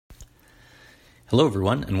Hello,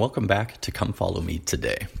 everyone, and welcome back to Come Follow Me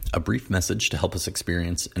Today, a brief message to help us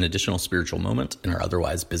experience an additional spiritual moment in our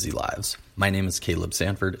otherwise busy lives. My name is Caleb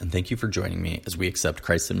Sanford, and thank you for joining me as we accept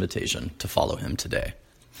Christ's invitation to follow him today.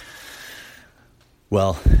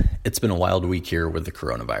 Well, it's been a wild week here with the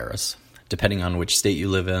coronavirus. Depending on which state you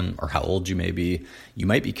live in or how old you may be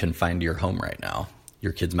confined to your home right now.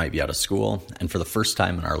 Your kids might be out of school, and for the first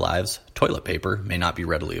time in our lives, toilet paper may not be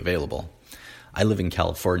readily available. I live in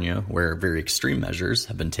California, where very extreme measures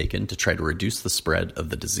have been taken to try to reduce the spread of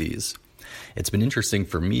the disease. It's been interesting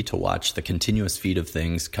for me to watch the continuous feed of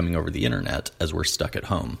things coming over the internet as we're stuck at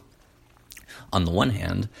home. On the one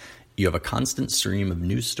hand, you have a constant stream of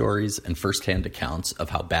news stories and firsthand accounts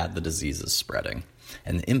of how bad the disease is spreading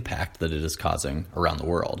and the impact that it is causing around the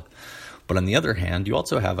world. But on the other hand, you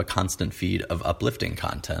also have a constant feed of uplifting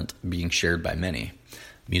content being shared by many.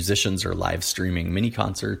 Musicians are live streaming mini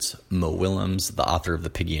concerts. Mo Willems, the author of the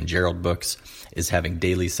Piggy and Gerald books, is having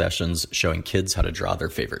daily sessions showing kids how to draw their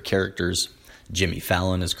favorite characters. Jimmy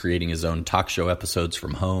Fallon is creating his own talk show episodes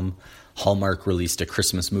from home. Hallmark released a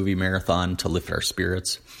Christmas movie marathon to lift our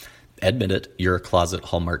spirits. Admit it, you're a closet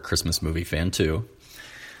Hallmark Christmas movie fan too.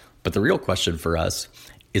 But the real question for us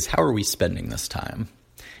is, how are we spending this time?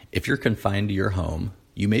 If you're confined to your home,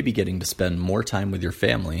 you may be getting to spend more time with your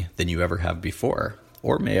family than you ever have before,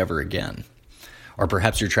 or may ever again. Or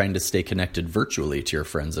perhaps you're trying to stay connected virtually to your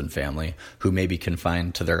friends and family who may be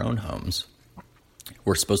confined to their own homes.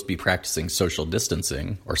 We're supposed to be practicing social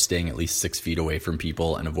distancing, or staying at least 6 feet away from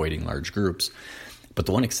people and avoiding large groups. But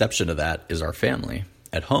the one exception to that is our family.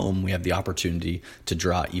 At home, we have the opportunity to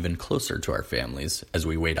draw even closer to our families as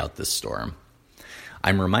we wait out this storm.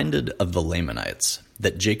 I'm reminded of the Lamanites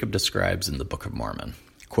that Jacob describes in the Book of Mormon.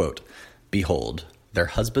 Quote, "Behold, their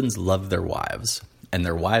husbands love their wives, and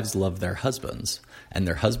their wives love their husbands, and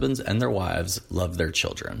their husbands and their wives love their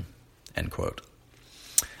children." End quote.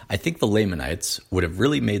 I think the Lamanites would have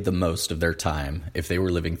really made the most of their time if they were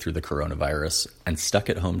living through the coronavirus and stuck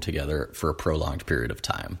at home together for a prolonged period of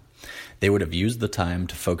time. They would have used the time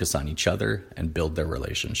to focus on each other and build their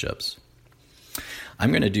relationships.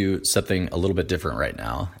 I'm going to do something a little bit different right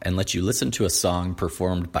now and let you listen to a song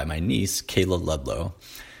performed by my niece, Kayla Ludlow,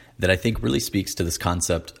 that I think really speaks to this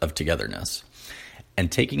concept of togetherness and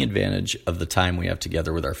taking advantage of the time we have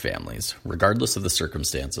together with our families, regardless of the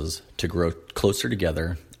circumstances, to grow closer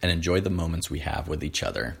together and enjoy the moments we have with each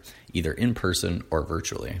other, either in person or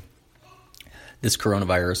virtually. This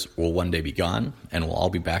coronavirus will one day be gone, and we'll all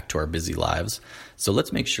be back to our busy lives, so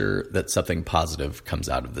let's make sure that something positive comes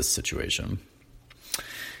out of this situation.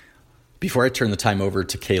 Before I turn the time over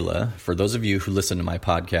to Kayla, for those of you who listen to my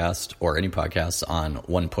podcast or any podcasts on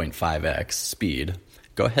 1.5x speed,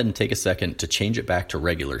 go ahead and take a second to change it back to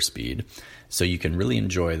regular speed so you can really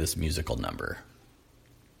enjoy this musical number.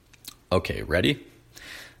 Okay, ready?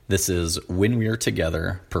 This is When We're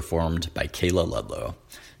Together, performed by Kayla Ludlow.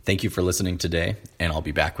 Thank you for listening today, and I'll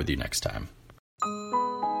be back with you next time.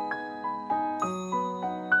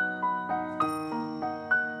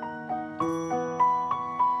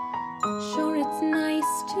 Sure, it's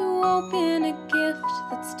nice to open a gift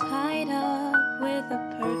that's tied up with a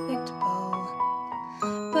perfect bow,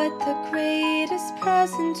 but the greatest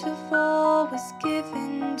present of all was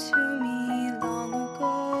given to me long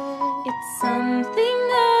ago. It's something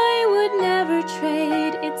I would never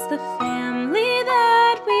trade. It's the family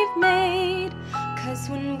that we've made. 'Cause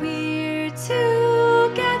when we're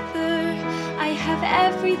together, I have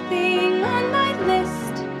everything on my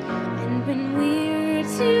list. And when we're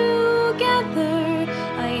together,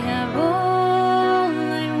 I have all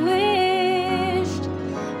I wished.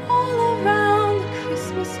 All around the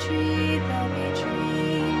Christmas tree, there'll be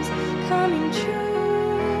dreams coming true.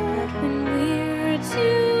 But when we're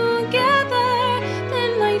together,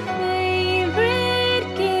 then my favorite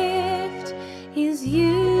gift is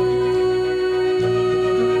you.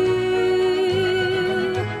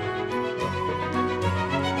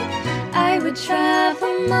 I would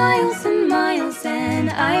travel miles and miles, and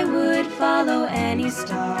I would follow any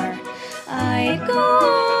star. I'd go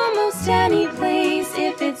almost any place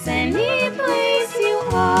if it's any